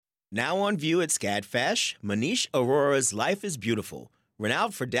Now on view at SCADFash, Manish Arora's Life is Beautiful.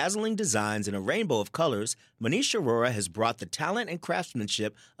 Renowned for dazzling designs in a rainbow of colors, Manish Arora has brought the talent and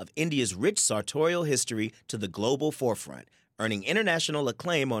craftsmanship of India's rich sartorial history to the global forefront, earning international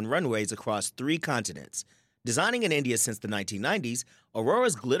acclaim on runways across 3 continents. Designing in India since the 1990s,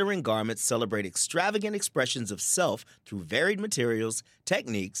 Aurora's glittering garments celebrate extravagant expressions of self through varied materials,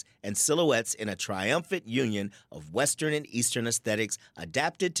 techniques, and silhouettes in a triumphant union of Western and Eastern aesthetics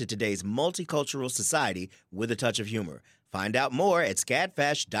adapted to today's multicultural society with a touch of humor. Find out more at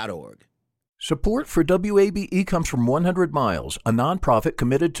scadfash.org. Support for WABE comes from 100 Miles, a nonprofit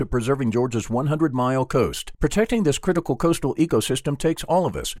committed to preserving Georgia's 100-mile coast. Protecting this critical coastal ecosystem takes all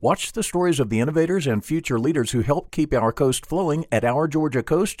of us. Watch the stories of the innovators and future leaders who help keep our coast flowing at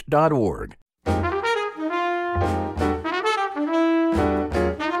OurGeorgiaCoast.org.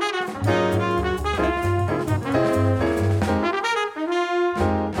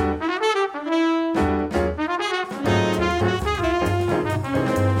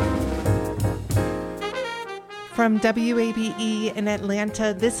 From WABE in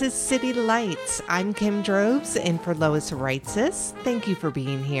Atlanta, this is City Lights. I'm Kim Droves, and for Lois Reitzes, thank you for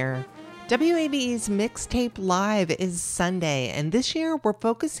being here. WABE's Mixtape Live is Sunday, and this year we're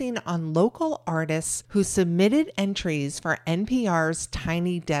focusing on local artists who submitted entries for NPR's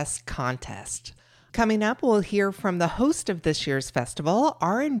Tiny Desk contest. Coming up, we'll hear from the host of this year's festival,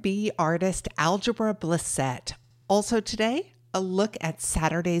 R&B artist Algebra Blissett. Also today, a look at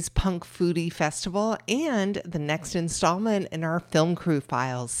Saturday's Punk Foodie Festival and the next installment in our Film Crew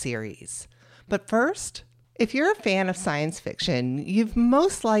Files series. But first, if you're a fan of science fiction, you've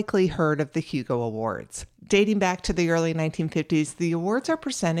most likely heard of the Hugo Awards. Dating back to the early 1950s, the awards are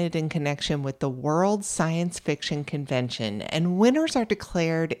presented in connection with the World Science Fiction Convention, and winners are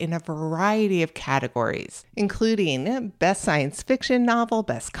declared in a variety of categories, including Best Science Fiction Novel,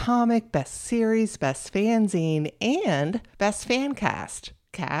 Best Comic, Best Series, Best Fanzine, and Best Fan Cast.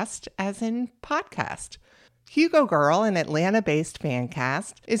 Cast as in podcast. Hugo Girl, an Atlanta-based fan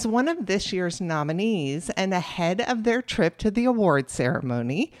cast, is one of this year's nominees, and ahead of their trip to the awards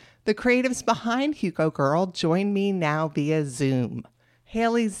ceremony, the creatives behind Hugo Girl join me now via Zoom.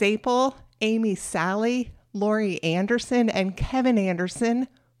 Haley Zapel, Amy Sally, Lori Anderson, and Kevin Anderson,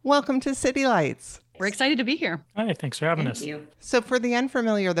 welcome to City Lights. We're excited to be here. Hi, thanks for having us. Thank you. So for the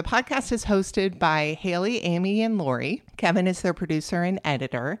unfamiliar, the podcast is hosted by Haley, Amy, and Lori. Kevin is their producer and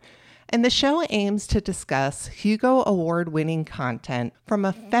editor. And the show aims to discuss Hugo Award-winning content from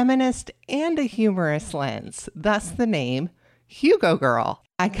a feminist and a humorous lens, thus the name Hugo Girl.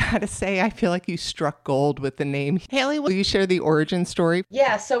 I gotta say, I feel like you struck gold with the name. Haley, will you share the origin story?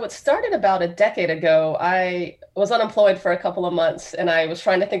 Yeah, so it started about a decade ago. I was unemployed for a couple of months, and I was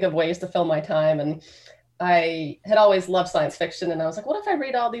trying to think of ways to fill my time. And I had always loved science fiction, and I was like, what if I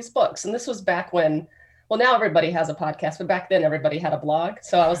read all these books? And this was back when, well, now everybody has a podcast, but back then everybody had a blog.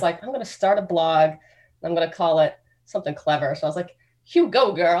 So I was like, I'm going to start a blog. I'm going to call it something clever. So I was like,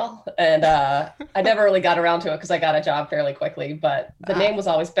 Hugo Girl. And I never really got around to it because I got a job fairly quickly, but the name was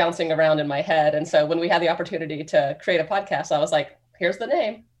always bouncing around in my head. And so when we had the opportunity to create a podcast, I was like, here's the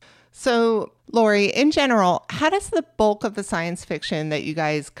name. So, Lori, in general, how does the bulk of the science fiction that you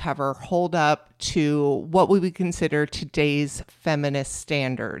guys cover hold up to what we would consider today's feminist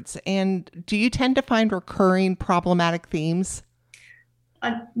standards? And do you tend to find recurring problematic themes?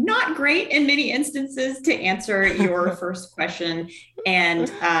 Not great in many instances, to answer your first question. And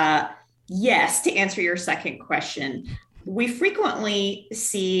yes, to answer your second question. We frequently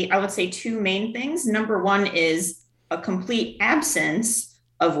see, I would say, 2 main things. Number one is a complete absence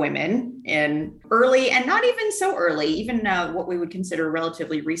of women in early, and not even so early, even what we would consider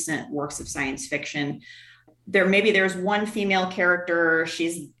relatively recent works of science fiction. There's one female character,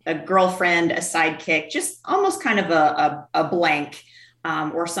 she's a girlfriend, a sidekick, just almost kind of a blank,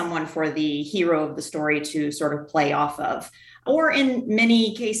 or someone for the hero of the story to sort of play off of. Or in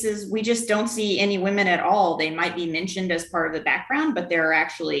many cases, we just don't see any women at all. They might be mentioned as part of the background, but there are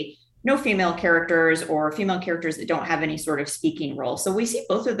actually no female characters or female characters that don't have any sort of speaking role. So we see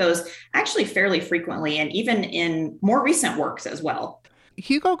both of those actually fairly frequently, and even in more recent works as well.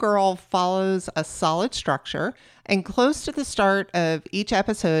 Hugo Girl follows a solid structure, and close to the start of each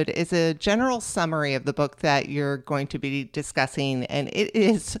episode is a general summary of the book that you're going to be discussing, and it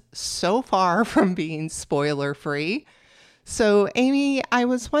is so far from being spoiler-free. So, Amy, I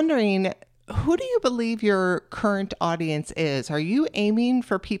was wondering, who do you believe your current audience is? Are you aiming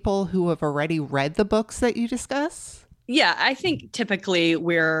for people who have already read the books that you discuss? Yeah, I think typically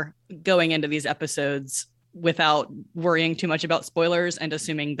we're going into these episodes without worrying too much about spoilers and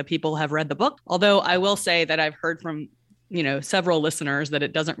assuming the people have read the book. Although I will say that I've heard from several listeners that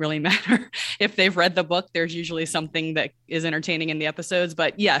it doesn't really matter if they've read the book. There's usually something that is entertaining in the episodes.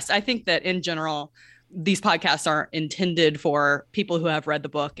 But yes, I think that in general, these podcasts are intended for people who have read the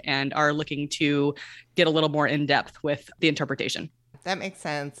book and are looking to get a little more in depth with the interpretation. That makes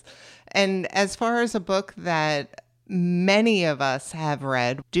sense. And as far as a book that many of us have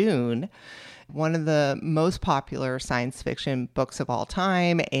read, Dune, one of the most popular science fiction books of all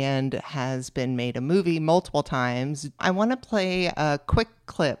time and has been made a movie multiple times. I want to play a quick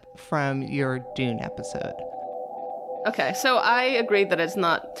clip from your Dune episode. Okay, so I agree that it's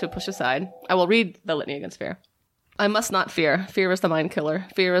not to push aside. I will read the Litany Against Fear. I must not fear. Fear is the mind killer.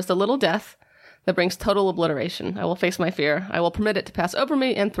 Fear is the little death that brings total obliteration. I will face my fear. I will permit it to pass over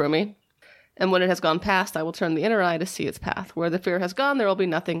me and through me. And when it has gone past, I will turn the inner eye to see its path. Where the fear has gone, there will be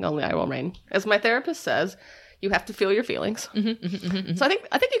nothing, only I will reign. As my therapist says, you have to feel your feelings. So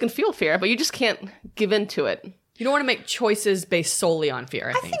I think you can feel fear, but you just can't give in to it. You don't want to make choices based solely on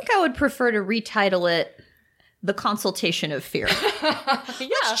fear, I think I would prefer to retitle it The Consultation of Fear. Let's check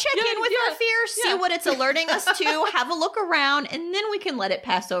in with our fear, see what it's alerting us to, have a look around, and then we can let it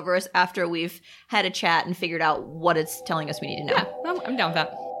pass over us after we've had a chat and figured out what it's telling us we need to know. Yeah, I'm down with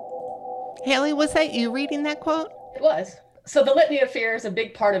that. Haley, was that you reading that quote? It was. So the Litany of Fear is a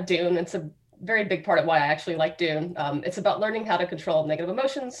big part of Dune. It's a very big part of why I actually like Dune. It's about learning how to control negative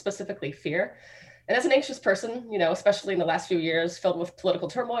emotions, specifically fear. And as an anxious person, especially in the last few years filled with political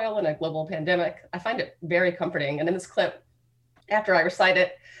turmoil and a global pandemic, I find it very comforting. And in this clip, after I recite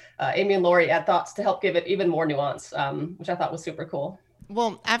it, Amy and Lori add thoughts to help give it even more nuance, which I thought was super cool.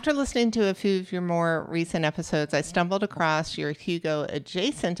 Well, after listening to a few of your more recent episodes, I stumbled across your Hugo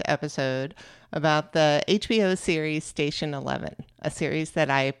adjacent episode about the HBO series Station 11, a series that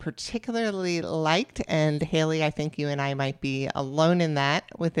I particularly liked. And Haley, I think you and I might be alone in that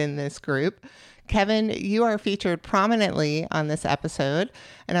within this group. Kevin, you are featured prominently on this episode,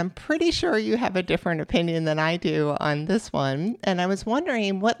 and I'm pretty sure you have a different opinion than I do on this one. And I was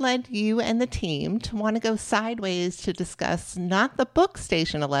wondering what led you and the team to want to go sideways to discuss not the book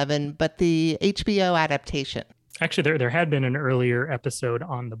Station 11, but the HBO adaptation. Actually, there had been an earlier episode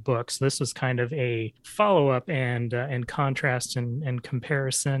on the book, so this was kind of a follow-up and contrast and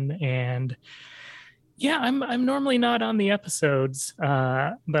comparison. And yeah, I'm normally not on the episodes,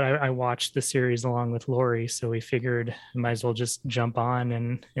 but I watched the series along with Lori, so we figured I might as well just jump on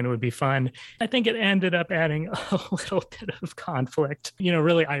and it would be fun. I think it ended up adding a little bit of conflict.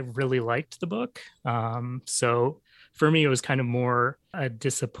 Really, I really liked the book. So for me, it was kind of more a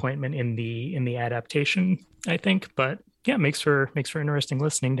disappointment in the adaptation, I think. But yeah, it makes for interesting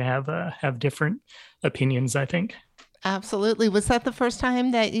listening to have different opinions, I think. Absolutely. Was that the first time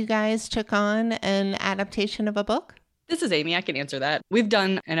that you guys took on an adaptation of a book? This is Amy. I can answer that. We've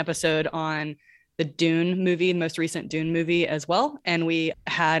done an episode on the Dune movie, the most recent Dune movie as well. And we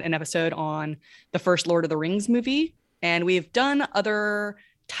had an episode on the first Lord of the Rings movie. And we've done other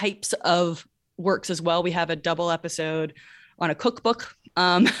types of works as well. We have a double episode on a cookbook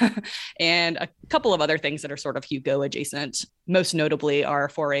and a couple of other things that are sort of Hugo adjacent. Most notably our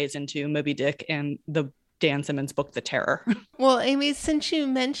forays into Moby Dick and the Dan Simmons book, The Terror. Well, Amy, since you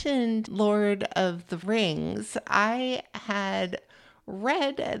mentioned Lord of the Rings, I had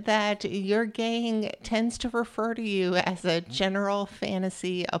read that your gang tends to refer to you as a general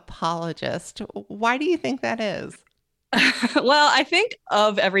fantasy apologist. Why do you think that is? Well, I think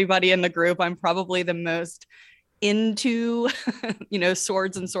of everybody in the group, I'm probably the most into,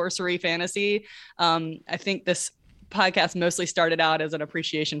 swords and sorcery fantasy. I think this podcast mostly started out as an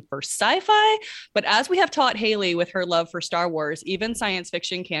appreciation for sci-fi, but as we have taught Haley with her love for Star Wars, even science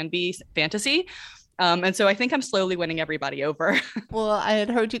fiction can be fantasy. And so I think I'm slowly winning everybody over. Well, I had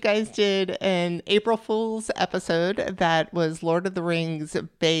heard you guys did an April Fool's episode that was Lord of the Rings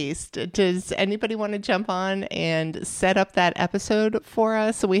based. Does anybody want to jump on and set up that episode for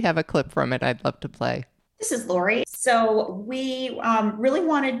us? We have a clip from it I'd love to play. This is Lori. So we really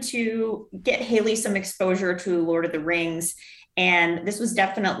wanted to get Haley some exposure to Lord of the Rings. And this was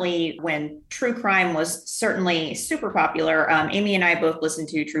definitely when true crime was certainly super popular. Amy and I both listened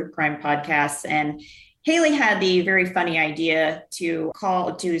to true crime podcasts, and Haley had the very funny idea to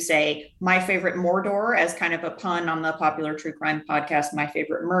say My Favorite Mordor as kind of a pun on the popular true crime podcast, My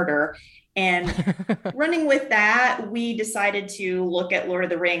Favorite Murder. And running with that, we decided to look at Lord of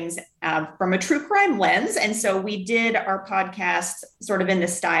the Rings from a true crime lens. And so we did our podcast sort of in the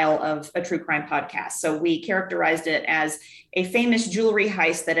style of a true crime podcast. So we characterized it as a famous jewelry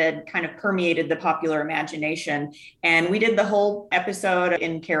heist that had kind of permeated the popular imagination. And we did the whole episode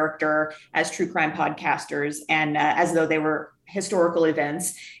in character as true crime podcasters and as though they were historical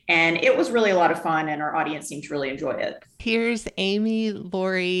events. And it was really a lot of fun, and our audience seemed to really enjoy it. Here's Amy,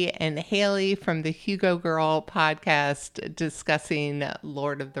 Lori, and Haley from the Hugo Girl podcast discussing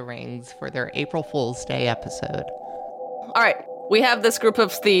Lord of the Rings for their April Fool's Day episode. All right. We have this group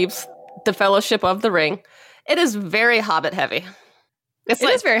of thieves, the Fellowship of the Ring. It is very Hobbit heavy. It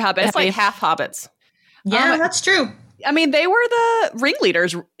is very Hobbit. It's like half hobbits. Yeah, that's true. I mean, they were the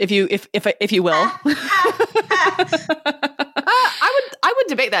ringleaders, if you will. I would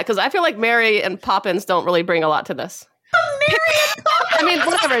debate that because I feel like Merry and Poppins don't really bring a lot to this. Merry and Poppins. I mean,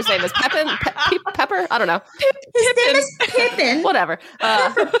 whatever his name is, Pepper. I don't know. His name is Pippin. Whatever.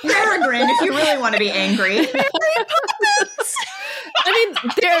 Peregrine, if you really want to be angry. I mean,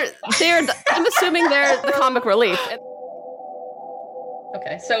 they're. I'm assuming they're the comic relief.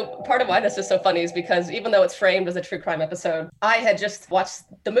 Okay, so part of why this is so funny is because even though it's framed as a true crime episode, I had just watched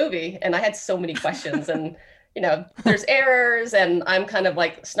the movie and I had so many questions and, there's errors and I'm kind of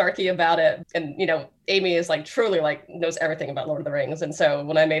like snarky about it. And, Amy is like truly like knows everything about Lord of the Rings. And so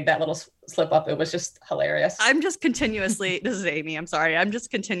when I made that little slip up, it was just hilarious. I'm just continuously, this is Amy, I'm sorry. I'm just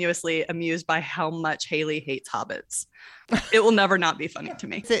continuously amused by how much Haley hates hobbits. It will never not be funny to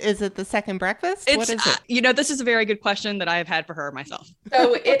me. Is it the second breakfast? What is it? This is a very good question that I have had for her myself.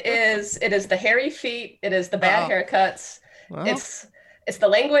 So it is the hairy feet. It is the bad haircuts. Well. It's the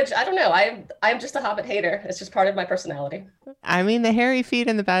language. I don't know. I'm just a Hobbit hater. It's just part of my personality. I mean, the hairy feet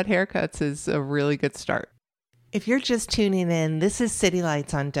and the bad haircuts is a really good start. If you're just tuning in, this is City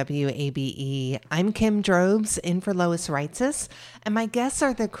Lights on WABE. I'm Kim Drobes, in for Lois Reitzes, and my guests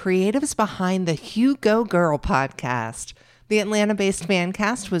are the creatives behind the Hugo Girl podcast. The Atlanta-based fan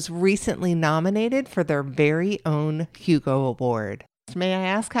cast was recently nominated for their very own Hugo Award. May I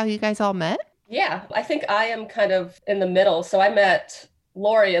ask how you guys all met? Yeah, I think I am kind of in the middle. So I met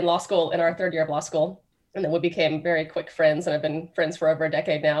Lori in law school in our third year of law school, and then we became very quick friends, and I've been friends for over a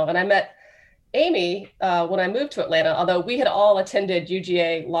decade now. And I met Amy, when I moved to Atlanta, although we had all attended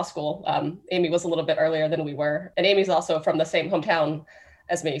UGA law school, Amy was a little bit earlier than we were. And Amy's also from the same hometown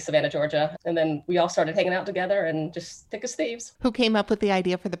as me, Savannah, Georgia. And then we all started hanging out together and just thick as thieves. Who came up with the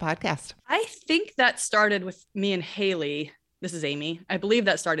idea for the podcast? I think that started with me and Haley. This is Amy. I believe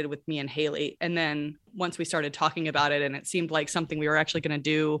that started with me and Haley. And then once we started talking about it and it seemed like something we were actually going to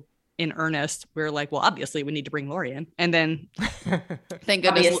do in earnest, we were like, well, obviously we need to bring Lori in. And then thank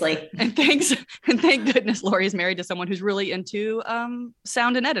goodness. Obviously. And thank goodness Lori is married to someone who's really into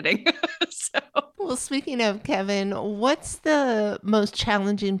sound and editing. Well, speaking of Kevin, what's the most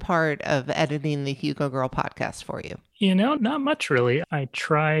challenging part of editing the Hugo Girl podcast for you? Not much really. I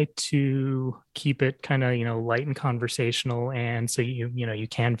try to keep it kind of, light and conversational. And so, you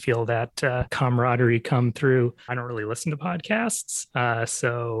can feel that camaraderie come through. I don't really listen to podcasts.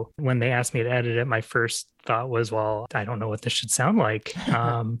 So when they asked me to edit it, my first thought was, well, I don't know what this should sound like.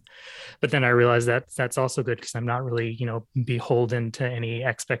 But then I realized that that's also good because I'm not really, beholden to any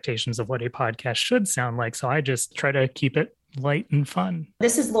expectations of what a podcast should sound like. So I just try to keep it light and fun.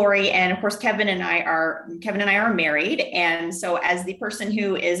 This is Lori, and of course Kevin and I are married, and so as the person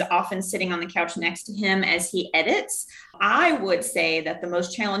who is often sitting on the couch next to him as he edits, I would say that the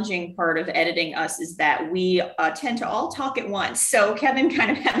most challenging part of editing us is that we tend to all talk at once. So Kevin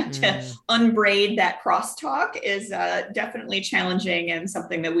kind of having to unbraid that crosstalk is definitely challenging and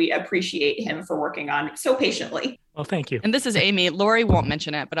something that we appreciate him for working on so patiently. Well, thank you. And this is Amy. Lori won't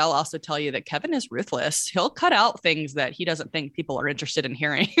mention it, but I'll also tell you that Kevin is ruthless. He'll cut out things that he doesn't think people are interested in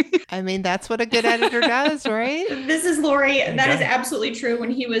hearing. I mean, that's what a good editor does, right? This is Lori. That is absolutely true.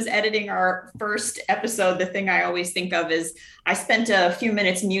 When he was editing our first episode, the thing I always think of is I spent a few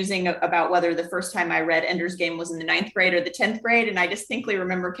minutes musing about whether the first time I read Ender's Game was in the 9th grade or the 10th grade. And I distinctly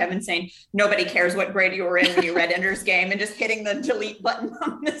remember Kevin saying, nobody cares what grade you were in when you read Ender's Game, and just hitting the delete button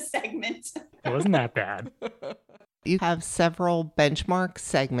on the segment. It wasn't that bad. You have several benchmark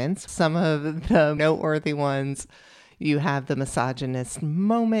segments. Some of the noteworthy ones, you have the misogynist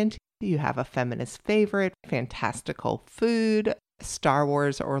moment, you have a feminist favorite, fantastical food, Star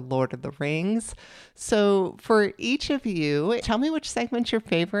Wars or Lord of the Rings. So for each of you, tell me which segment's your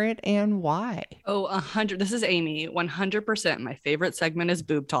favorite and why. Oh, 100. This is Amy. 100%. My favorite segment is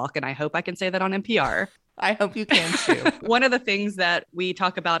Boob Talk, and I hope I can say that on NPR. I hope you can too. One of the things that we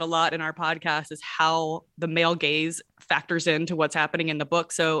talk about a lot in our podcast is how the male gaze factors into what's happening in the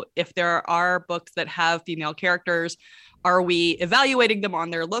book. So if there are books that have female characters, are we evaluating them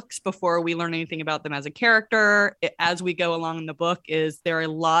on their looks before we learn anything about them as a character? As we go along in the book, is there a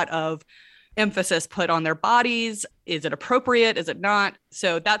lot of emphasis put on their bodies? Is it appropriate? Is it not?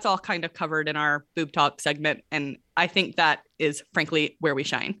 So that's all kind of covered in our Boob Talk segment. And I think that is frankly where we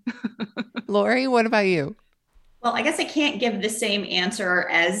shine. Lori, what about you? Well, I guess I can't give the same answer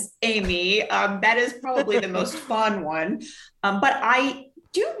as Amy. That is probably the most fun one. But I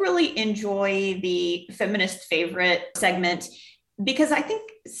do really enjoy the feminist favorite segment because I think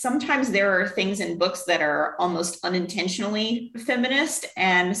sometimes there are things in books that are almost unintentionally feminist.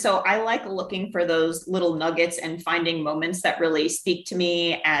 And so I like looking for those little nuggets and finding moments that really speak to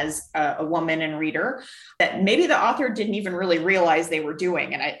me as a woman and reader that maybe the author didn't even really realize they were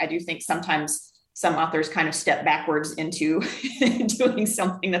doing. And I do think sometimes some authors kind of step backwards into doing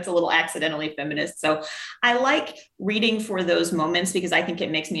something that's a little accidentally feminist. So I like reading for those moments because I think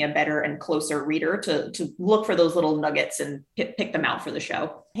it makes me a better and closer reader to look for those little nuggets and pick them out for the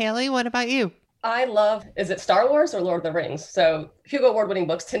show. Haley, what about you? I love, is it Star Wars or Lord of the Rings? So Hugo Award-winning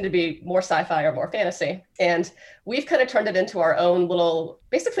books tend to be more sci-fi or more fantasy. And we've kind of turned it into our own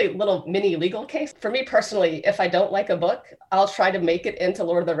basically little mini legal case. For me personally, if I don't like a book, I'll try to make it into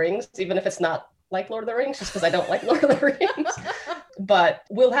Lord of the Rings, even if it's not like Lord of the Rings, just because I don't like Lord of the Rings. But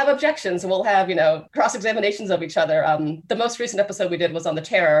we'll have objections. We'll have, cross-examinations of each other. The most recent episode we did was on The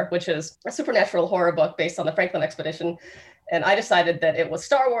Terror, which is a supernatural horror book based on the Franklin expedition. And I decided that it was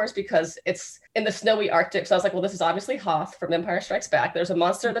Star Wars because it's in the snowy Arctic. So I was like, well, this is obviously Hoth from Empire Strikes Back. There's a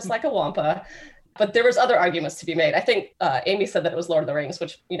monster that's like a Wampa. But there was other arguments to be made. I think Amy said that it was Lord of the Rings,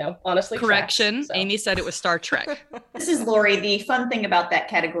 which, honestly. Correction. Tracks, so. Amy said it was Star Trek. This is Lori. The fun thing about that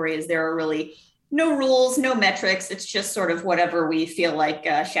category is there are really no rules, no metrics. It's just sort of whatever we feel like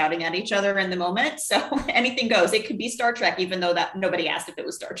shouting at each other in the moment. So anything goes. It could be Star Trek, even though that nobody asked if it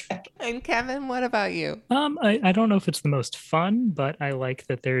was Star Trek. And Kevin, what about you? I don't know if it's the most fun, but I like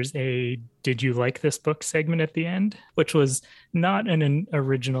that there's a "Did you like this book?" segment at the end, which was not an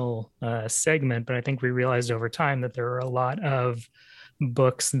original segment, but I think we realized over time that there were a lot of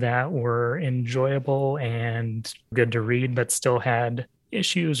books that were enjoyable and good to read, but still had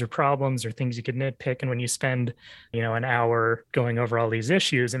issues or problems or things you could nitpick. And when you spend, an hour going over all these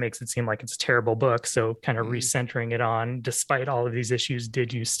issues, it makes it seem like it's a terrible book. So kind of recentering it on, despite all of these issues,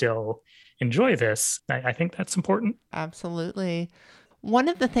 did you still enjoy this? I think that's important. Absolutely. One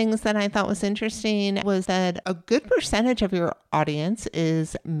of the things that I thought was interesting was that a good percentage of your audience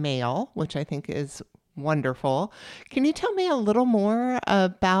is male, which I think is wonderful. Can you tell me a little more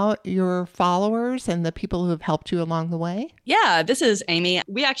about your followers and the people who have helped you along the way? Yeah, this is Amy.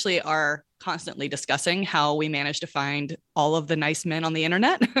 We actually are constantly discussing how we managed to find all of the nice men on the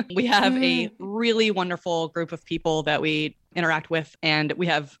internet. We have a really wonderful group of people that we interact with, and we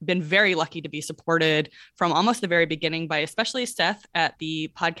have been very lucky to be supported from almost the very beginning by especially Seth at the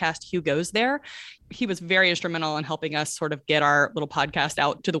podcast Hugo's There. He was very instrumental in helping us sort of get our little podcast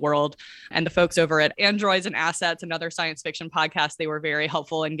out to the world. And the folks over at Androids and Assets, another science fiction podcast, they were very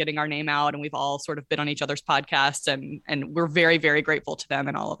helpful in getting our name out. And we've all sort of been on each other's podcasts, and we're very, very grateful to them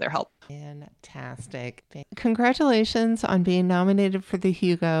and all of their help. Fantastic. Congratulations on being nominated for the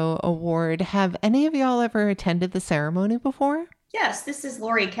Hugo Award. Have any of y'all ever attended the ceremony before? Yes, this is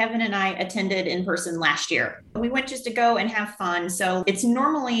Lori. Kevin and I attended in person last year. We went just to go and have fun. So it's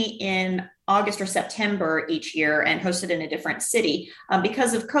normally in August or September each year and hosted in a different city.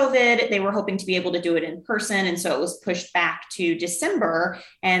 Because of COVID, they were hoping to be able to do it in person. And so it was pushed back to December,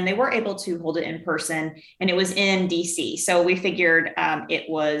 and they were able to hold it in person, and it was in DC. So we figured it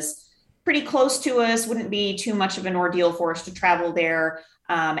was pretty close to us, wouldn't be too much of an ordeal for us to travel there.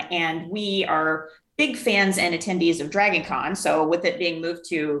 And we are big fans and attendees of DragonCon. So with it being moved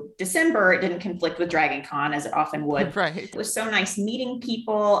to December, it didn't conflict with DragonCon as it often would. Right. It was so nice meeting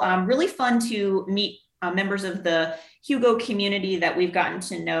people, really fun to meet members of the Hugo community that we've gotten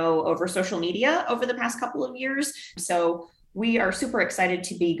to know over social media over the past couple of years. So we are super excited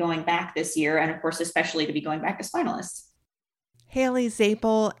to be going back this year. And of course, especially to be going back as finalists. Haley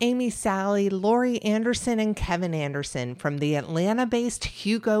Zapel, Amy Sally, Lori Anderson, and Kevin Anderson from the Atlanta-based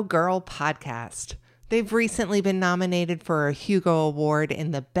Hugo Girl podcast. They've recently been nominated for a Hugo Award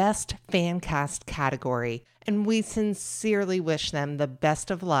in the Best Fan Cast category, and we sincerely wish them the best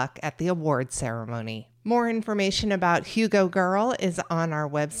of luck at the award ceremony. More information about Hugo Girl is on our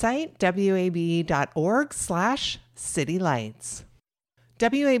website, wabe.org/citylights.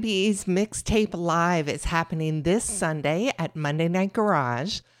 WABE's Mixtape Live is happening this Sunday at Monday Night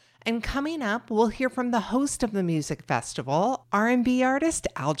Garage. And coming up, we'll hear from the host of the music festival, R&B artist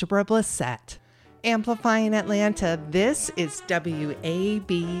Algebra Blissett. Amplifying Atlanta, this is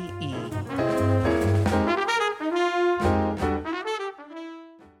WABE.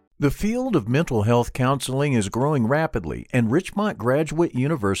 The field of mental health counseling is growing rapidly, and Richmont Graduate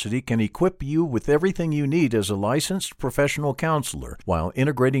University can equip you with everything you need as a licensed professional counselor while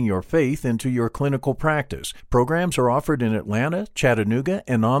integrating your faith into your clinical practice. Programs are offered in Atlanta, Chattanooga,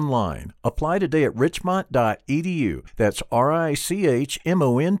 and online. Apply today at richmont.edu. That's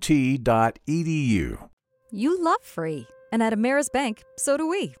richmont.edu. You love free, and at Ameris Bank, so do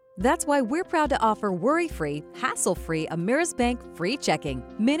we. That's why we're proud to offer worry-free, hassle-free Ameris Bank free checking.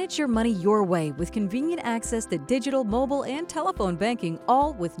 Manage your money your way with convenient access to digital, mobile, and telephone banking,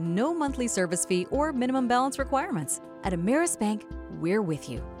 all with no monthly service fee or minimum balance requirements. At Ameris Bank, we're with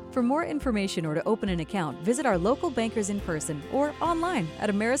you. For more information or to open an account, visit our local bankers in person or online at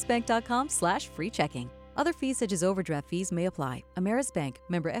amerisbank.com/free checking. Other fees such as overdraft fees may apply. Ameris Bank,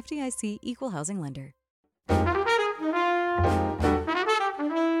 member FDIC, equal housing lender.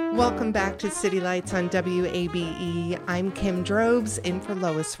 Welcome back to City Lights on WABE. I'm Kim Drobes, in for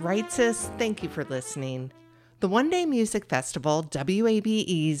Lois Reitzes. Thank you for listening. The one-day music festival,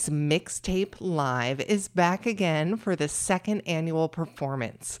 WABE's Mixtape Live, is back again for the second annual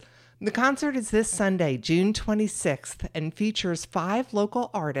performance. The concert is this Sunday, June 26th, and features 5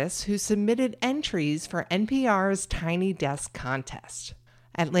 local artists who submitted entries for NPR's Tiny Desk contest.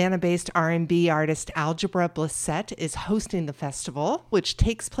 Atlanta-based R&B artist Algebra Blissett is hosting the festival, which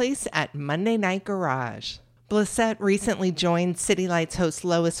takes place at Monday Night Garage. Blissett recently joined City Lights host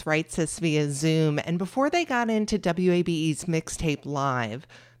Lois Reitzes via Zoom, and before they got into WABE's Mixtape Live,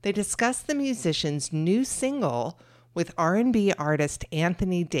 they discussed the musician's new single with R&B artist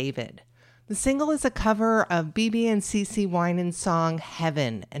Anthony David. The single is a cover of BeBe and CeCe Winans' song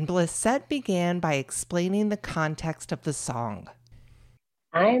Heaven, and Blissett began by explaining the context of the song.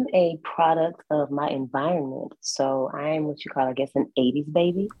 I'm a product of my environment. So I'm what you call, I guess, an 80s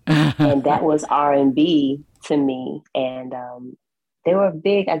baby. And that was R&B to me. And they were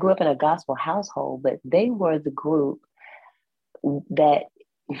big. I grew up in a gospel household, but they were the group that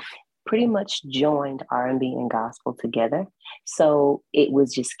pretty much joined R&B and gospel together. So it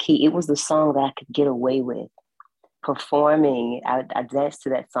was just key. It was the song that I could get away with performing. I danced to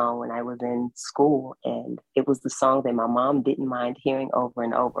that song when I was in school, and it was the song that my mom didn't mind hearing over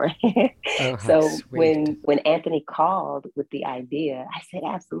and over. So when Anthony called with the idea, I said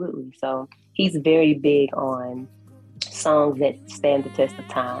absolutely. So he's very big on songs that stand the test of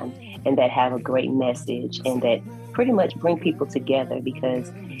time and that have a great message and that pretty much bring people together,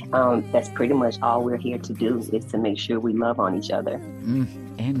 because that's pretty much all we're here to do, is to make sure we love on each other.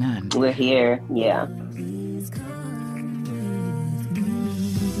 Amen. We're here, yeah.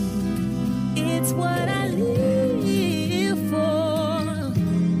 It's what I live for,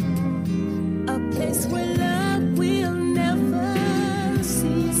 a place where love will never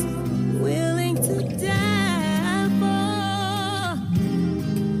cease, willing to die for.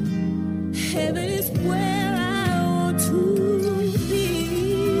 Heaven is where I want to be.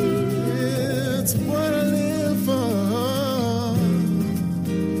 It's what I live for,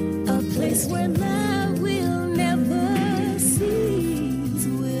 a place where love will never cease,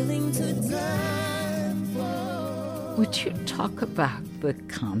 willing to die. Would you talk about the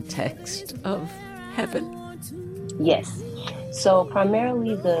context of Heaven? Yes. So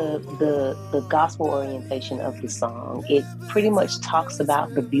primarily the gospel orientation of the song, it pretty much talks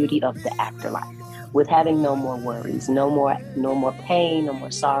about the beauty of the afterlife, with having no more worries, no more pain, no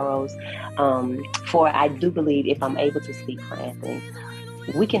more sorrows. For I do believe, if I'm able to speak for Anthony,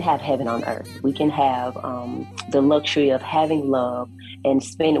 we can have heaven on earth. We can have the luxury of having love and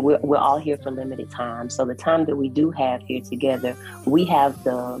spend. We're all here for limited time. So the time that we do have here together, we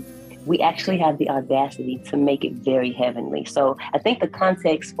actually have the audacity to make it very heavenly. So I think the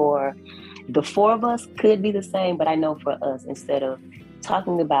context for the 4 of us could be the same, but I know for us, instead of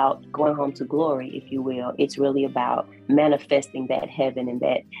talking about going home to glory, if you will, it's really about manifesting that heaven and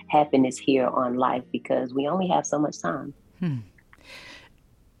that happiness here on life, because we only have so much time.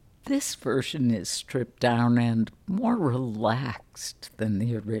 This version is stripped down and more relaxed than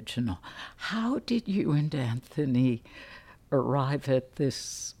the original. How did you and Anthony arrive at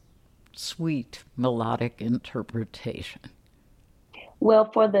this sweet melodic interpretation? Well,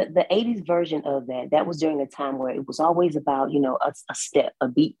 for the 80s version of that was during a time where it was always about, a step, a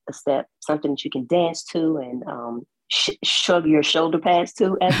beat, a step, something that you can dance to and shrug your shoulder pads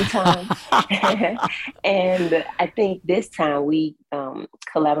to at the time. And I think this time we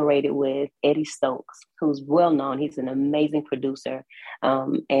collaborated with Eddie Stokes, who's well known. He's an amazing producer.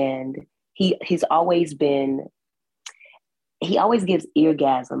 And he always gives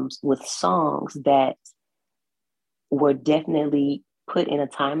eargasms with songs that were definitely put in a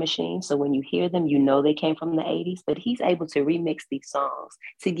time machine. So when you hear them, you know they came from the 80s, but he's able to remix these songs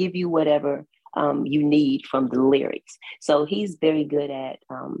to give you whatever you need from the lyrics. So he's very good at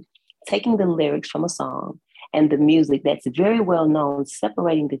taking the lyrics from a song and the music that's very well known,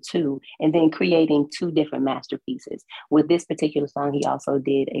 separating the two, and then creating two different masterpieces. With this particular song, he also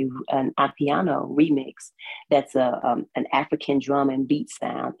did an piano remix that's an African drum and beat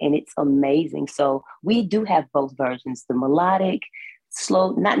sound, and it's amazing. So we do have both versions, the melodic,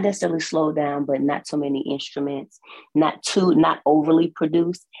 slow, not necessarily slowed down, but not so many instruments, not overly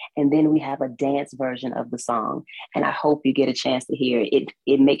produced. And then we have a dance version of the song. And I hope you get a chance to hear it.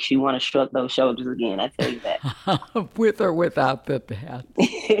 It makes you want to shrug those shoulders again. I tell you that. With or without the dance.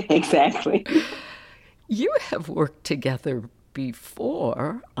 Exactly. You have worked together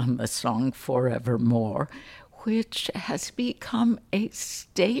before on the song Forevermore, which has become a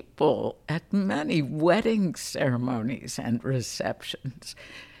staple at many wedding ceremonies and receptions.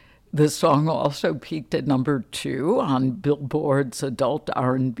 The song also peaked at number 2 on Billboard's Adult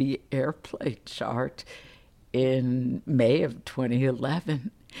R&B Airplay chart in May of 2011.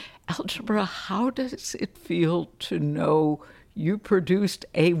 Algebra, how does it feel to know you produced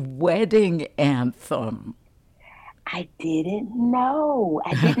a wedding anthem? I didn't know.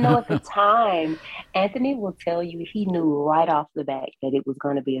 I didn't know at the time. Anthony will tell you he knew right off the bat that it was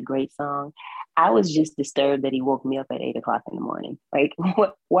going to be a great song. I was just disturbed that he woke me up at 8 o'clock in the morning. Like,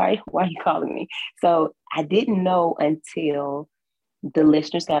 why are you calling me? So I didn't know until the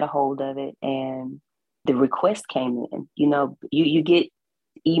listeners got a hold of it and the request came in. You know, you get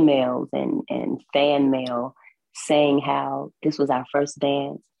emails and fan mail saying how this was our first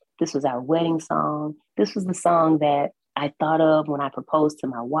dance. This was our wedding song. This was the song that I thought of when I proposed to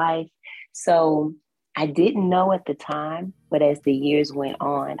my wife. So I didn't know at the time, but as the years went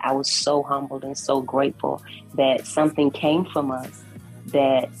on, I was so humbled and so grateful that something came from us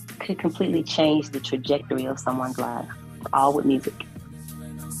that could completely change the trajectory of someone's life, all with music.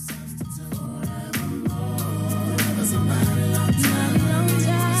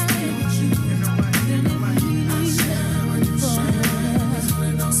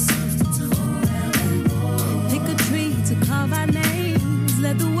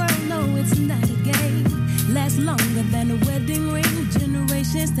 Let the world know it's not a game. Lasts longer than a wedding ring.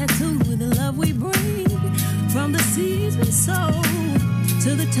 Generations tattooed with the love we bring. From the seeds we sow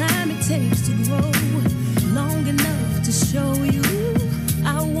to the time it takes to grow. Long enough to show you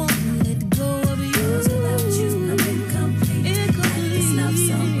I won't let go of you. 'Cause without you, I'm incomplete. Like this love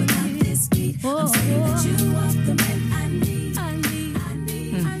song without this beat. I'm saying that you are the man I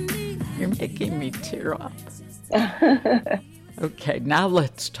need. You're making me tear up. Okay, now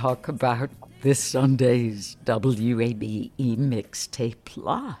let's talk about this Sunday's WABE Mixtape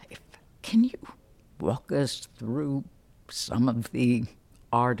Live. Can you walk us through some of the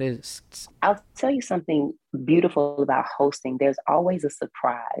artists? I'll tell you something beautiful about hosting. There's always a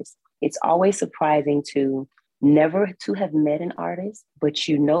surprise. It's always surprising to never to have met an artist, but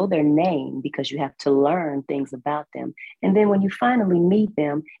you know their name because you have to learn things about them. And then when you finally meet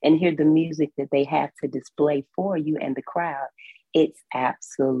them and hear the music that they have to display for you and the crowd, it's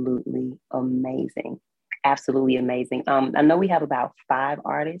absolutely amazing. Absolutely amazing. I know we have about 5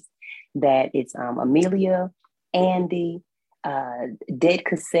 artists that it's Amelia, Andy, Dead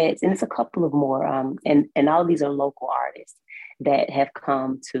Cassettes, and it's a couple of more. And all of these are local artists that have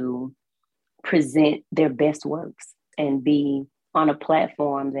come to present their best works and be on a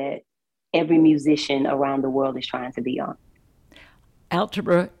platform that every musician around the world is trying to be on.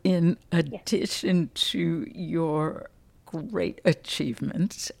 Algebra, in addition to your great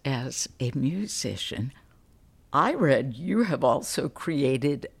achievements as a musician, I read you have also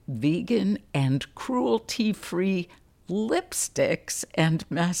created vegan and cruelty-free lipsticks and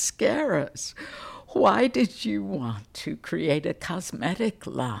mascaras. Why did you want to create a cosmetic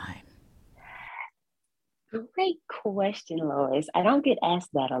line? Great question, Lois. I don't get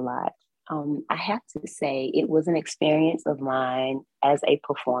asked that a lot. I have to say it was an experience of mine as a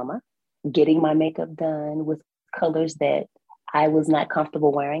performer, getting my makeup done with colors that I was not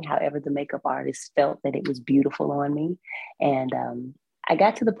comfortable wearing. However, the makeup artist felt that it was beautiful on me. And I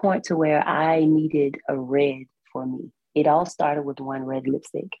got to the point to where I needed a red for me. It all started with one red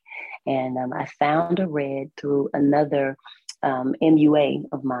lipstick. And I found a red through another MUA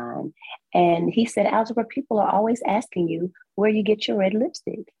of mine. And he said, Algebra, people are always asking you where you get your red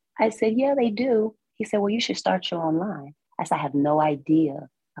lipstick. I said, yeah, they do. He said, well, you should start your own line. I said, I have no idea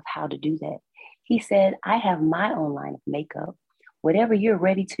of how to do that. He said, I have my own line of makeup. Whatever you're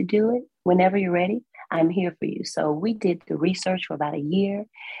ready to do it, whenever you're ready, I'm here for you. So we did the research for about a year,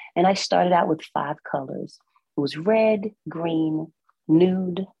 and I started out with 5 colors. It was red, green,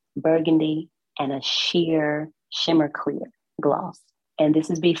 nude, burgundy, and a sheer shimmer clear gloss. And this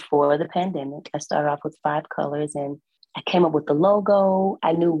is before the pandemic. I started off with 5 colors and I came up with the logo.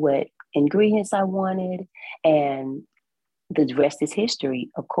 I knew what ingredients I wanted, and the rest is history.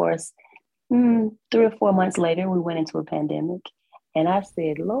 Of course, 3 or 4 months later, we went into a pandemic. And I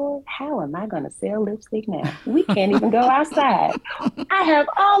said, Lord, how am I going to sell lipstick now? We can't even go outside. I have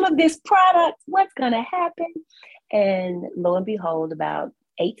all of this product. What's going to happen? And lo and behold, about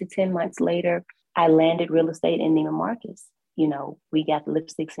 8 to 10 months later, I landed real estate in Neiman Marcus. You know, we got the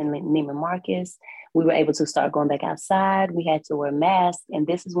lipsticks in Neiman Marcus. We were able to start going back outside. We had to wear masks. And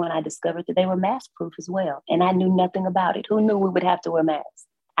this is when I discovered that they were mask proof as well. And I knew nothing about it. Who knew we would have to wear masks?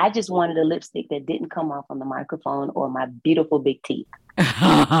 I just wanted a lipstick that didn't come off on the microphone or my beautiful big teeth.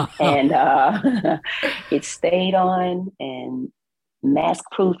 And it stayed on, and mask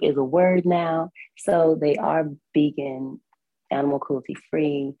proof is a word now. So they are vegan, animal cruelty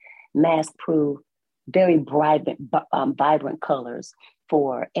free, mask proof, very vibrant colors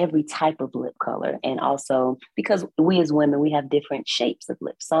for every type of lip color. And also because we as women, we have different shapes of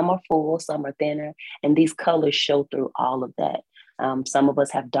lips. Some are full, some are thinner, and these colors show through all of that. Some of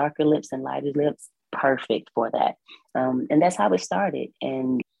us have darker lips and lighter lips, perfect for that. And that's how it started.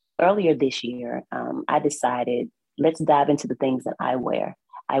 And earlier this year, I decided, let's dive into the things that I wear.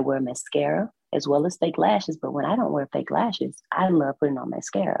 I wear mascara as well as fake lashes, but when I don't wear fake lashes, I love putting on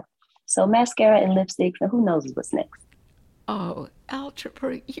mascara. So mascara and lipsticks, and who knows what's next. Oh,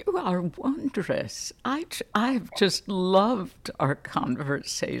 Algebra, you are wondrous. I've just loved our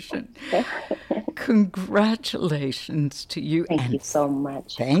conversation. Congratulations to you. Thank you so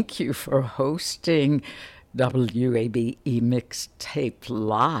much. Thank you for hosting WABE Mixtape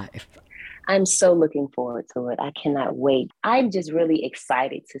Live. I'm so looking forward to it. I cannot wait. I'm just really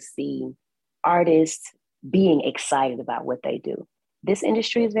excited to see artists being excited about what they do. This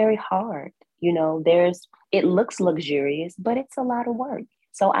industry is very hard. You know, it looks luxurious, but it's a lot of work.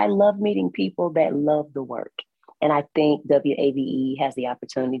 So I love meeting people that love the work. And I think WABE has the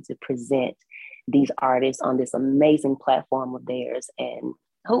opportunity to present these artists on this amazing platform of theirs. And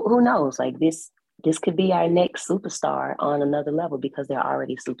who knows, like this could be our next superstar on another level, because there are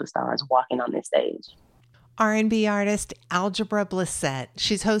already superstars walking on this stage. R&B artist Algebra Blissett.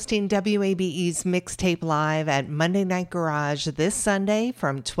 She's hosting WABE's Mixtape Live at Monday Night Garage this Sunday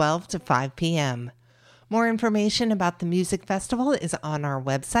from 12 to 5 p.m. More information about the music festival is on our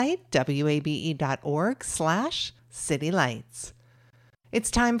website, wabe.org/citylights.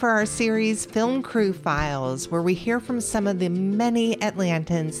 It's time for our series Film Crew Files, where we hear from some of the many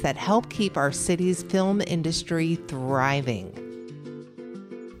Atlantans that help keep our city's film industry thriving.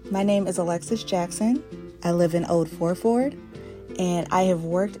 My name is Alexis Jackson. I live in Old Forford, and I have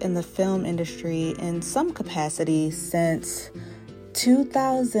worked in the film industry in some capacity since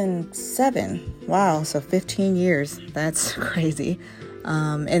 2007. Wow, so 15 years. That's crazy.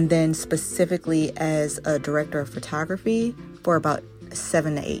 And then specifically as a director of photography for about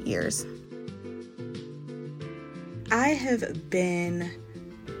 7 to 8 years. I have been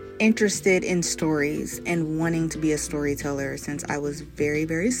interested in stories and wanting to be a storyteller since I was very,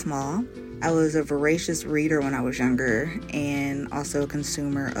 very small. I was a voracious reader when I was younger, and also a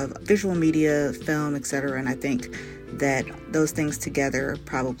consumer of visual media, film, etc. And I think that those things together are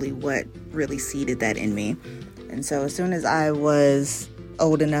probably what really seeded that in me. And so as soon as I was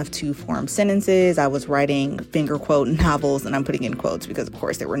old enough to form sentences, I was writing finger quote novels, and I'm putting in quotes because of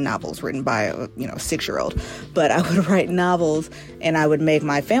course they were novels written by a 6-year-old, but I would write novels and I would make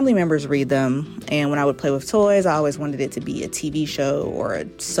my family members read them. And when I would play with toys, I always wanted it to be a TV show or a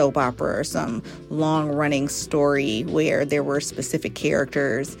soap opera or some long running story where there were specific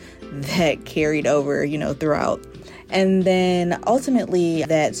characters that carried over, throughout. And then ultimately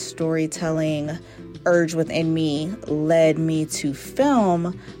that storytelling urge within me led me to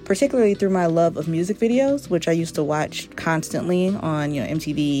film, particularly through my love of music videos, which I used to watch constantly on,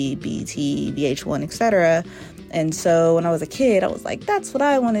 MTV, BET, VH1, etc. And so when I was a kid, I was like, that's what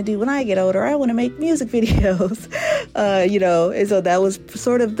I want to do when I get older. I want to make music videos, and so that was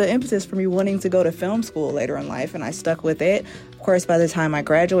sort of the impetus for me wanting to go to film school later in life, and I stuck with it. Of course, by the time I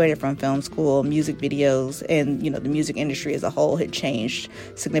graduated from film school, music videos and, the music industry as a whole had changed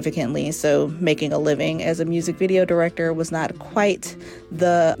significantly. So making a living as a music video director was not quite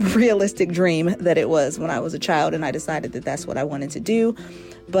the realistic dream that it was when I was a child, and I decided that that's what I wanted to do.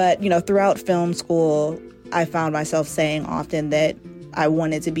 But, throughout film school, I found myself saying often that I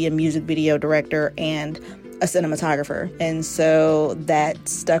wanted to be a music video director and a cinematographer. And so that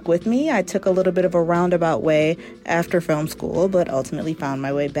stuck with me. I took a little bit of a roundabout way after film school, but ultimately found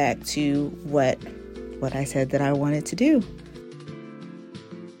my way back to what I said that I wanted to do.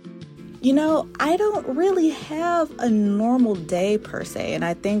 I don't really have a normal day per se. And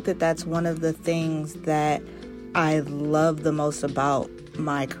I think that that's one of the things that I love the most about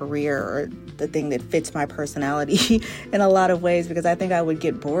my career, or the thing that fits my personality in a lot of ways, because I think I would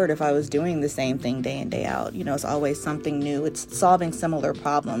get bored if I was doing the same thing day in, day out. It's always something new. It's solving similar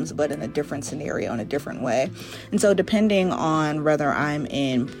problems, but in a different scenario, in a different way. And so depending on whether I'm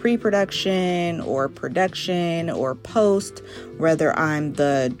in pre-production or production or post, whether I'm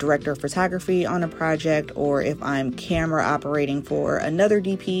the director of photography on a project, or if I'm camera operating for another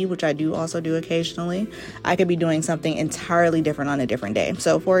DP, which I do also do occasionally, I could be doing something entirely different on a different day.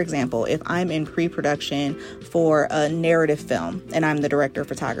 So for example, if I'm in pre-production for a narrative film and I'm the director of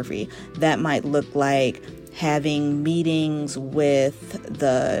photography, that might look like having meetings with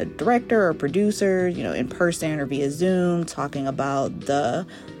the director or producer, in person or via Zoom, talking about the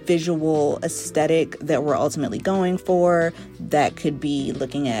visual aesthetic that we're ultimately going for. That could be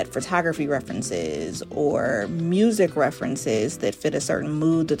looking at photography references or music references that fit a certain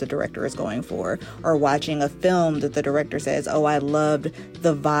mood that the director is going for, or watching a film that the director says, oh, I loved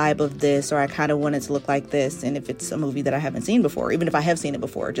the vibe of this, or I kind of want it to look like this. And if it's a movie that I haven't seen before, even if I have seen it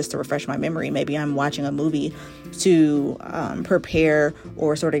before, just to refresh my memory, maybe I'm watching a movie to prepare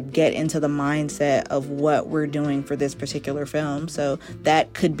or sort of get into the mindset of what we're doing for this particular film. So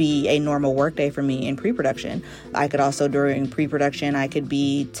that could be a normal workday for me in pre-production. I could also, during pre-production, I could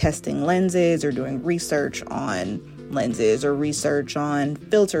be testing lenses or doing research on lenses or research on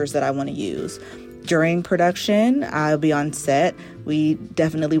filters that I want to use. During production, I'll be on set. We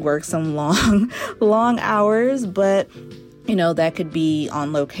definitely work some long hours, but that could be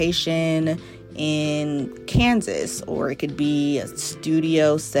on location in Kansas, or it could be a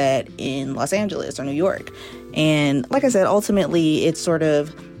studio set in Los Angeles or New York. And like I said, ultimately, it's sort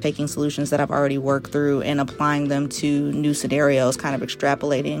of taking solutions that I've already worked through and applying them to new scenarios, kind of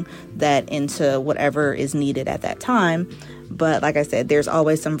extrapolating that into whatever is needed at that time. But like I said, there's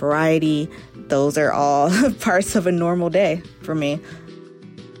always some variety. Those are all parts of a normal day for me.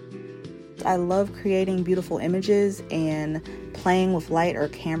 I love creating beautiful images and playing with light or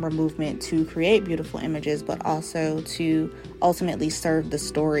camera movement to create beautiful images, but also to ultimately serve the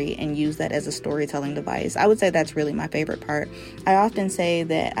story and use that as a storytelling device. I would say that's really my favorite part. I often say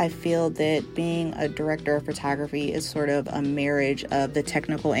that I feel that being a director of photography is sort of a marriage of the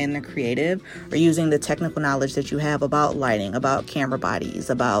technical and the creative, or using the technical knowledge that you have about lighting, about camera bodies,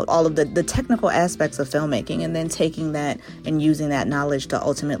 about all of the technical aspects of filmmaking, and then taking that and using that knowledge to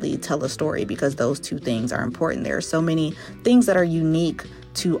ultimately tell a story, because those two things are important. There are so many things that are unique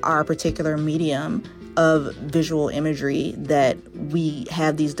to our particular medium of visual imagery that we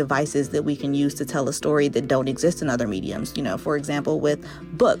have these devices that we can use to tell a story that don't exist in other mediums. For example, with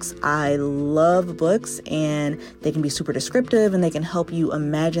books, I love books, and they can be super descriptive and they can help you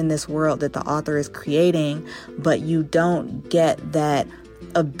imagine this world that the author is creating, but you don't get that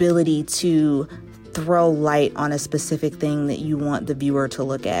ability to throw light on a specific thing that you want the viewer to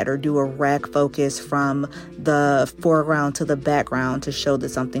look at, or do a rack focus from the foreground to the background to show that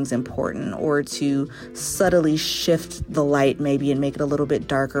something's important, or to subtly shift the light maybe and make it a little bit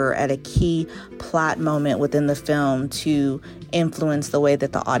darker at a key plot moment within the film to influence the way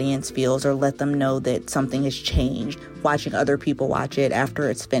that the audience feels, or let them know that something has changed. Watching other people watch it after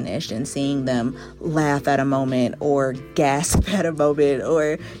it's finished and seeing them laugh at a moment, or gasp at a moment,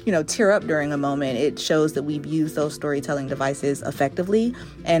 or tear up during a moment, it shows that we've used those storytelling devices effectively.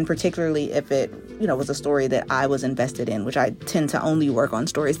 And particularly if it was a story that I was invested in, which I tend to only work on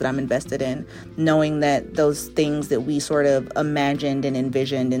stories that I'm invested in, knowing that those things that we sort of imagined and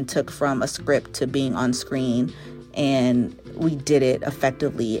envisioned and took from a script to being on screen, and we did it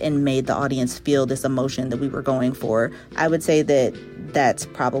effectively and made the audience feel this emotion that we were going for. I would say that that's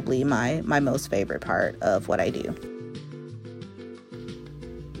probably my most favorite part of what I do.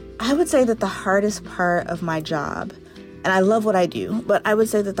 I would say that the hardest part of my job, and I love what I do, but I would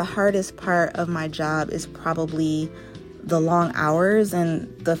say that the hardest part of my job is probably the long hours. And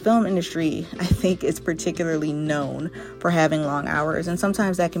the film industry, I think, is particularly known for having long hours. And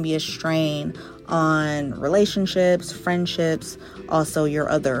sometimes that can be a strain on relationships, friendships, also your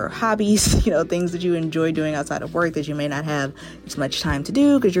other hobbies, things that you enjoy doing outside of work that you may not have as much time to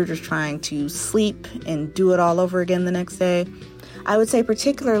do because you're just trying to sleep and do it all over again the next day. I would say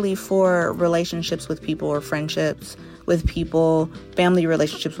particularly for relationships with people, or friendships with people, family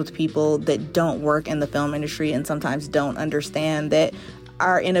relationships with people that don't work in the film industry and sometimes don't understand that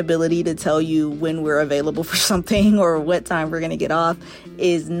our inability to tell you when we're available for something or what time we're going to get off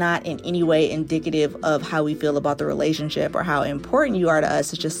is not in any way indicative of how we feel about the relationship or how important you are to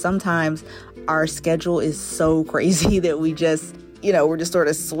us. It's just sometimes our schedule is so crazy that we just we're just sort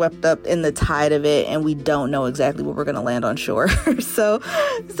of swept up in the tide of it and we don't know exactly where we're going to land on shore. So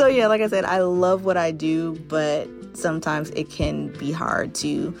yeah, like I said, I love what I do, but sometimes it can be hard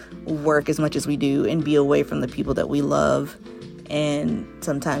to work as much as we do and be away from the people that we love. And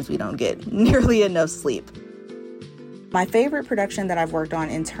sometimes we don't get nearly enough sleep. My favorite production that I've worked on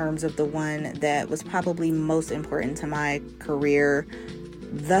in terms of the one that was probably most important to my career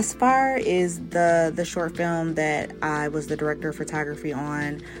thus far is the short film that I was the director of photography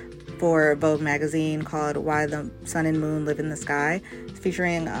on for Vogue magazine called Why the Sun and Moon Live in the Sky. It's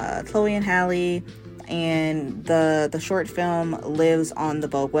featuring Chloe and Halle, and the short film lives on the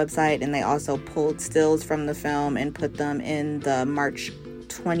Vogue website, and they also pulled stills from the film and put them in the March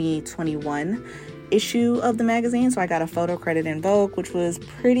 2021 issue of the magazine. So I got a photo credit in Vogue, which was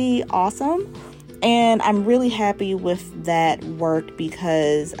pretty awesome. And I'm really happy with that work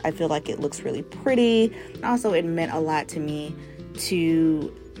because I feel like it looks really pretty. Also, it meant a lot to me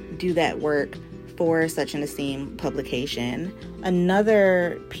to do that work for such an esteemed publication.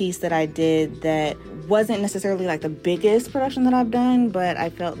 Another piece that I did that wasn't necessarily like the biggest production that I've done, but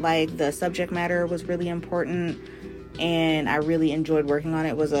I felt like the subject matter was really important and I really enjoyed working on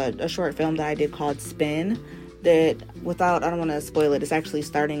it, was a short film that I did called Spin, that I don't want to spoil it, it's actually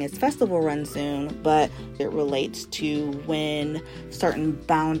starting its festival run soon, but it relates to when certain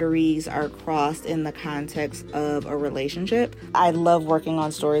boundaries are crossed in the context of a relationship. I love working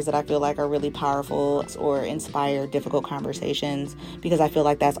on stories that I feel like are really powerful or inspire difficult conversations, because I feel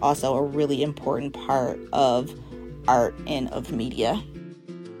like that's also a really important part of art and of media.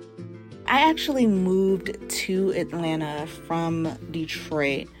 I actually moved to Atlanta from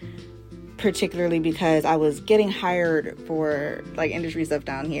Detroit, particularly because I was getting hired for like industry stuff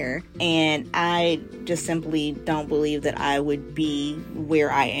down here, and I just simply don't believe that I would be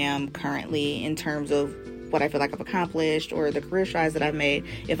where I am currently in terms of what I feel like I've accomplished or the career strides that I've made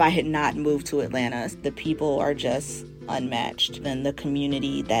if I had not moved to Atlanta. The people are just unmatched in the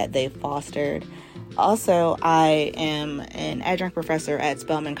community that they've fostered. Also, I am an adjunct professor at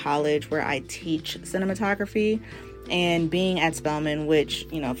Spelman College where I teach cinematography. And being at Spelman, which,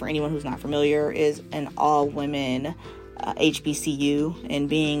 for anyone who's not familiar, is an all-women HBCU, and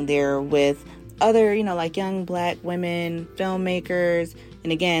being there with other, like young Black women filmmakers,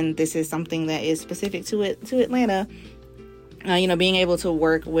 and again, this is something that is specific to Atlanta, being able to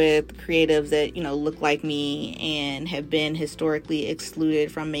work with creatives that, look like me and have been historically excluded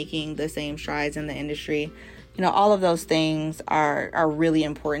from making the same strides in the industry. All of those things are really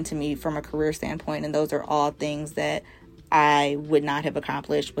important to me from a career standpoint, and those are all things that I would not have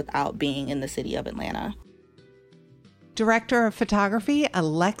accomplished without being in the city of Atlanta. Director of Photography,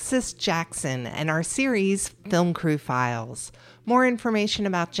 Alexis Jackson, and our series, Film Crew Files. More information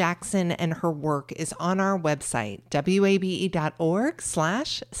about Jackson and her work is on our website,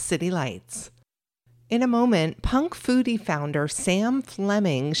 wabe.org/citylights. In a moment, Punk Foodie founder Sam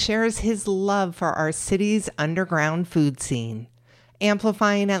Fleming shares his love for our city's underground food scene.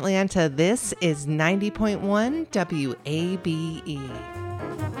 Amplifying Atlanta, this is 90.1 WABE.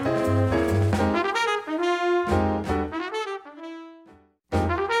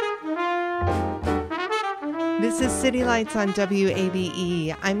 This is City Lights on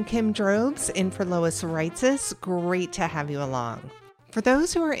WABE. I'm Kim Drobes, in for Lois Reitzes. Great to have you along. For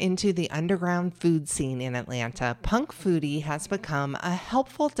those who are into the underground food scene in Atlanta, Punk Foodie has become a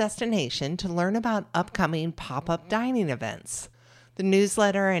helpful destination to learn about upcoming pop-up dining events. The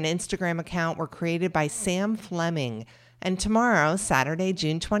newsletter and Instagram account were created by Sam Fleming, and tomorrow, Saturday,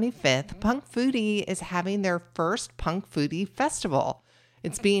 June 25th, Punk Foodie is having their first Punk Foodie Festival.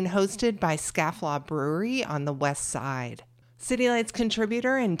 It's being hosted by Scafflaw Brewery on the West Side. City Lights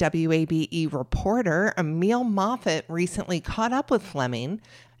contributor and WABE reporter Emil Moffitt recently caught up with Fleming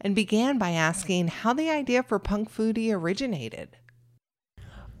and began by asking how the idea for Punk Foodie originated.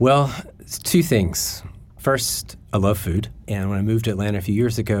 Well, it's two things. First, I love food, and when I moved to Atlanta a few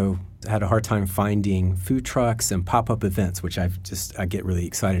years ago, I had a hard time finding food trucks and pop-up events, which I get really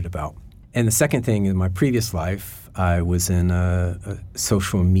excited about. And the second thing, in my previous life, I was in a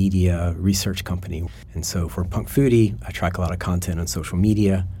social media research company. And so for Punk Foodie, I track a lot of content on social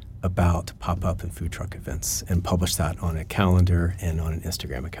media about pop-up and food truck events and publish that on a calendar and on an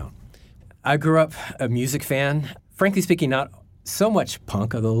Instagram account. I grew up a music fan. Frankly speaking, not so much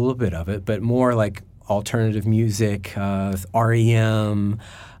punk, although a little bit of it, but more like alternative music, REM,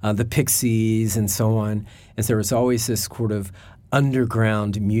 the Pixies, and so on. And so there was always this sort of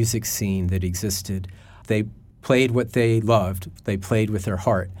underground music scene that existed. They played what they loved. They played with their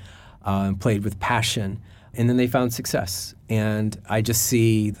heart, played with passion, and then they found success. And I just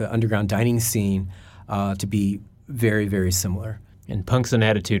see the underground dining scene to be very, very similar And punk's an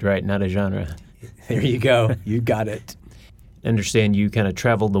attitude, right? Not a genre. There you go. You got it. I understand you kind of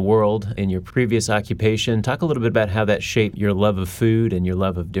traveled the world in your previous occupation. Talk a little bit about how that shaped your love of food and your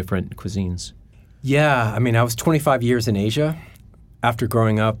love of different cuisines. Yeah, I mean, I was 25 years in Asia after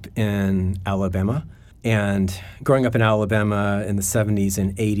growing up in Alabama. And growing up in Alabama in the 70s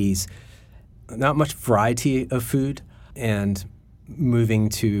and 80s, not much variety of food. And moving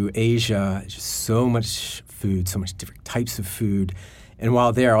to Asia, just so much food, so much different types of food. And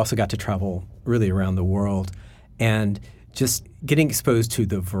while there, I also got to travel really around the world. And just getting exposed to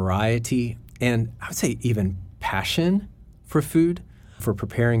the variety and I would say even passion for food, for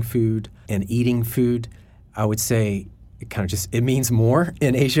preparing food and eating food, I would say it means more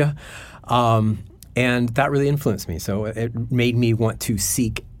in Asia. And that really influenced me. So it made me want to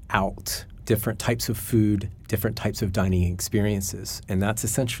seek out different types of food, different types of dining experiences. And that's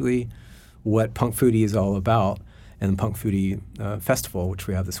essentially what Punk Foodie is all about. And the Punk Foodie Festival, which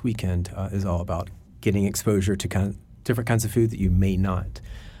we have this weekend, is all about getting exposure to different kinds of food that you may not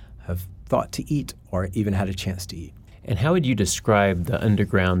have thought to eat or even had a chance to eat. And how would you describe the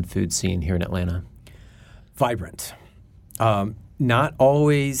underground food scene here in Atlanta? Vibrant. Not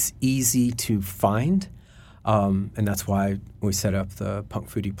always easy to find, and that's why we set up the Punk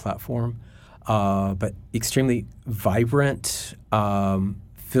Foodie platform, but extremely vibrant,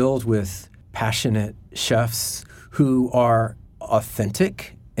 filled with passionate chefs who are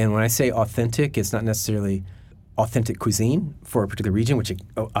authentic. And when I say authentic, it's not necessarily authentic cuisine for a particular region, which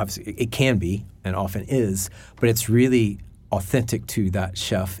obviously it can be and often is, but it's really authentic to that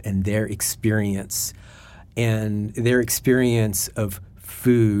chef and their experience of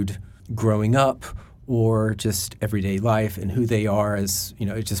food growing up or just everyday life and who they are as,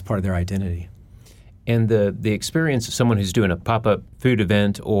 it's just part of their identity. And the experience of someone who's doing a pop-up food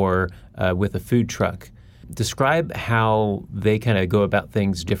event or with a food truck, describe how they kind of go about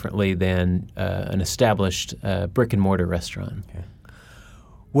things differently than an established brick-and-mortar restaurant. Okay.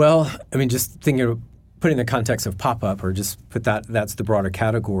 Well, I mean, just thinking of putting the context of pop-up or just put that's the broader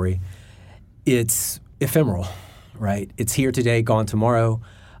category, it's ephemeral, right? It's here today, gone tomorrow.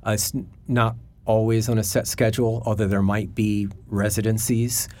 It's not always on a set schedule, although there might be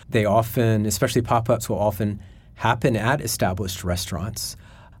residencies. They often, especially pop-ups, will often happen at established restaurants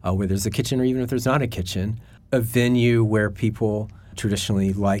where there's a kitchen or even if there's not a kitchen, a venue where people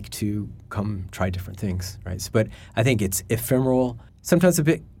traditionally like to come try different things, right? But I think it's ephemeral, sometimes a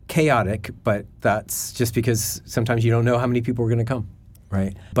bit chaotic, but that's just because sometimes you don't know how many people are going to come.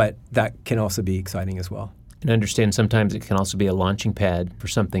 Right, but that can also be exciting as well. And I understand sometimes it can also be a launching pad for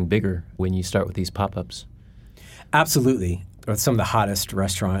something bigger when you start with these pop-ups. Absolutely. Some of the hottest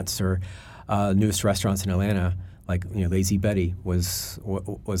restaurants or newest restaurants in Atlanta, like Lazy Betty was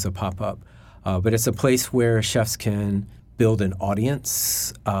a pop-up. But it's a place where chefs can build an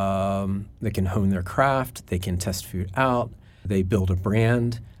audience. They can hone their craft. They can test food out. They build a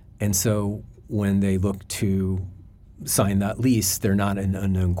brand. And so when they look to sign that lease, they're not an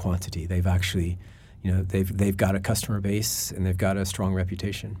unknown quantity. They've actually, they've got a customer base and they've got a strong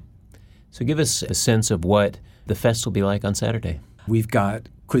reputation. So give us a sense of what the fest will be like on Saturday. We've got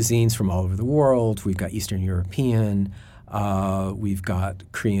cuisines from all over the world. We've got Eastern European. We've got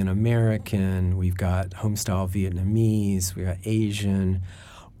Korean American. We've got homestyle Vietnamese. We've got Asian.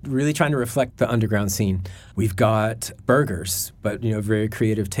 Really trying to reflect the underground scene. We've got burgers, but very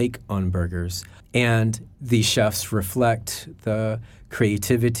creative take on burgers. And these chefs reflect the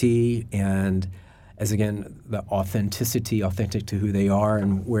creativity and, as again, the authenticity, authentic to who they are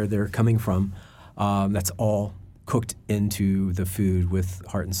and where they're coming from. That's all cooked into the food with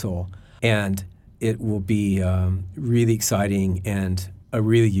heart and soul. And it will be really exciting and a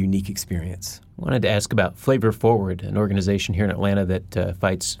really unique experience. I wanted to ask about Flavor Forward, an organization here in Atlanta that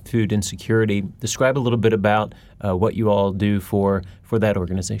fights food insecurity. Describe a little bit about what you all do for that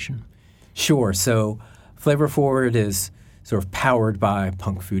organization. Sure. So Flavor Forward is sort of powered by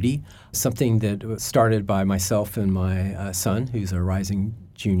Punk Foodie, something that was started by myself and my son, who's a rising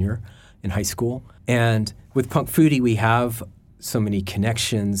junior in high school. And with Punk Foodie, we have so many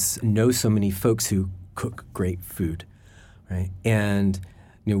connections, know so many folks who cook great food, right? And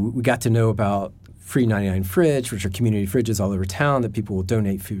we got to know about Free 99 Fridge, which are community fridges all over town that people will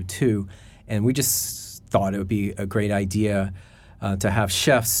donate food to. And we just thought it would be a great idea to have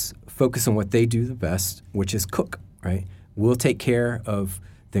chefs focus on what they do the best, which is cook, right? We'll take care of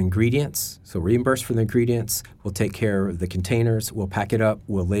the ingredients, so reimburse for the ingredients. We'll take care of the containers. We'll pack it up.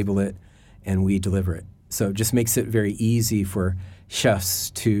 We'll label it, and we deliver it. So it just makes it very easy for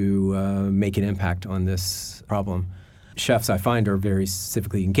chefs to make an impact on this problem. Chefs, I find, are very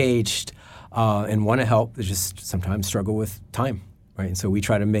civically engaged and want to help. They just sometimes struggle with time. right? And so we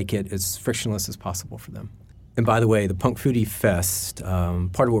try to make it as frictionless as possible for them. And by the way, the Punk Foodie Fest,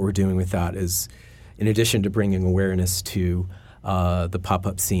 part of what we're doing with that is, in addition to bringing awareness to the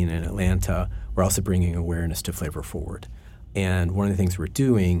pop-up scene in Atlanta, we're also bringing awareness to Flavor Forward. And one of the things we're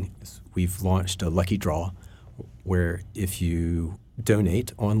doing is we've launched a lucky draw where if you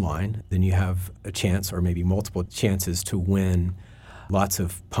donate online, then you have a chance or maybe multiple chances to win lots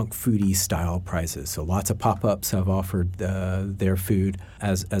of Punk Foodie style prizes. So lots of pop-ups have offered their food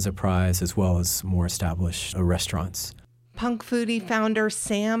as a prize, as well as more established restaurants. Punk Foodie founder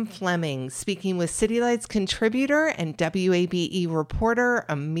Sam Fleming speaking with City Lights contributor and WABE reporter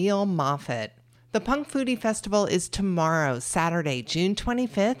Emil Moffitt. The Punk Foodie Festival is tomorrow, Saturday, June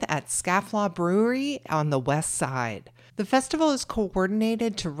 25th at Scafflaw Brewery on the West Side. The festival is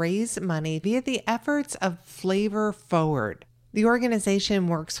coordinated to raise money via the efforts of Flavor Forward. The organization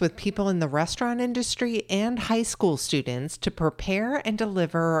works with people in the restaurant industry and high school students to prepare and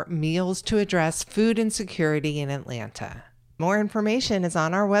deliver meals to address food insecurity in Atlanta. More information is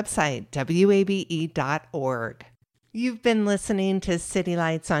on our website, wabe.org. You've been listening to City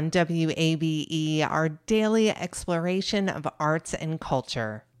Lights on WABE, our daily exploration of arts and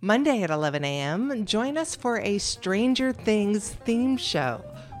culture. Monday at 11 a.m., join us for a Stranger Things theme show.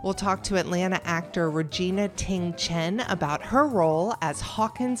 We'll talk to Atlanta actor Regina Ting Chen about her role as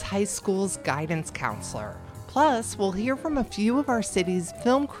Hawkins High School's guidance counselor. Plus, we'll hear from a few of our city's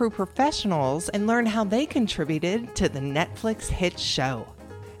film crew professionals and learn how they contributed to the Netflix hit show.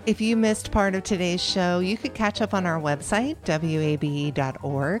 If you missed part of today's show, you could catch up on our website,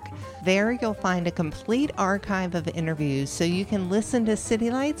 wabe.org. There you'll find a complete archive of interviews so you can listen to City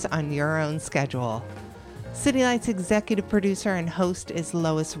Lights on your own schedule. City Lights executive producer and host is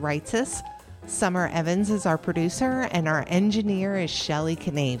Lois Reitzes. Summer Evans is our producer, and our engineer is Shelley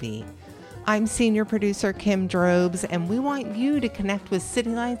Canavy. I'm senior producer Kim Drobes, and we want you to connect with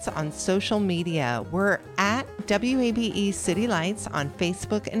City Lights on social media. We're at WABE City Lights on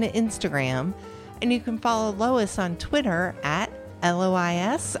Facebook and Instagram, and you can follow Lois on Twitter at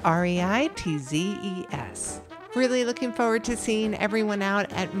LOISREITZES. Really looking forward to seeing everyone out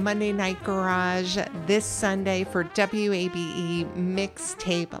at Monday Night Garage this Sunday for WABE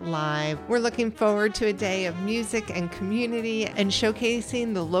Mixtape Live. We're looking forward to a day of music and community and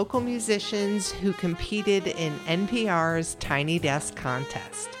showcasing the local musicians who competed in NPR's Tiny Desk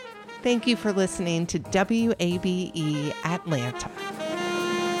contest. Thank you for listening to WABE Atlanta.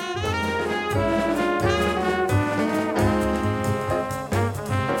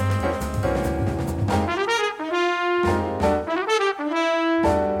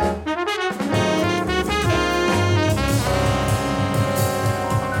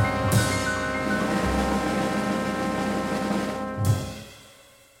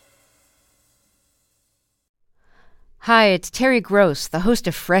 Hi, it's Terry Gross, the host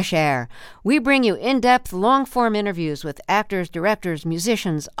of Fresh Air. We bring you in-depth, long-form interviews with actors, directors,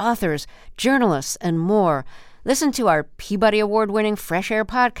 musicians, authors, journalists, and more. Listen to our Peabody Award-winning Fresh Air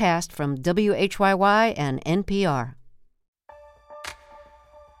podcast from WHYY and NPR.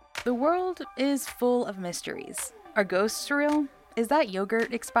 The world is full of mysteries. Are ghosts real? Is that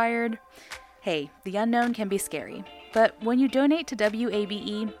yogurt expired? Hey, the unknown can be scary. But when you donate to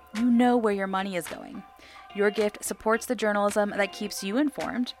WABE, you know where your money is going. Your gift supports the journalism that keeps you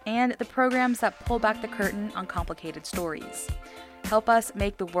informed and the programs that pull back the curtain on complicated stories. Help us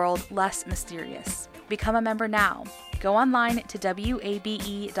make the world less mysterious. Become a member now. Go online to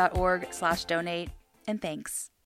wabe.org/donate, and thanks.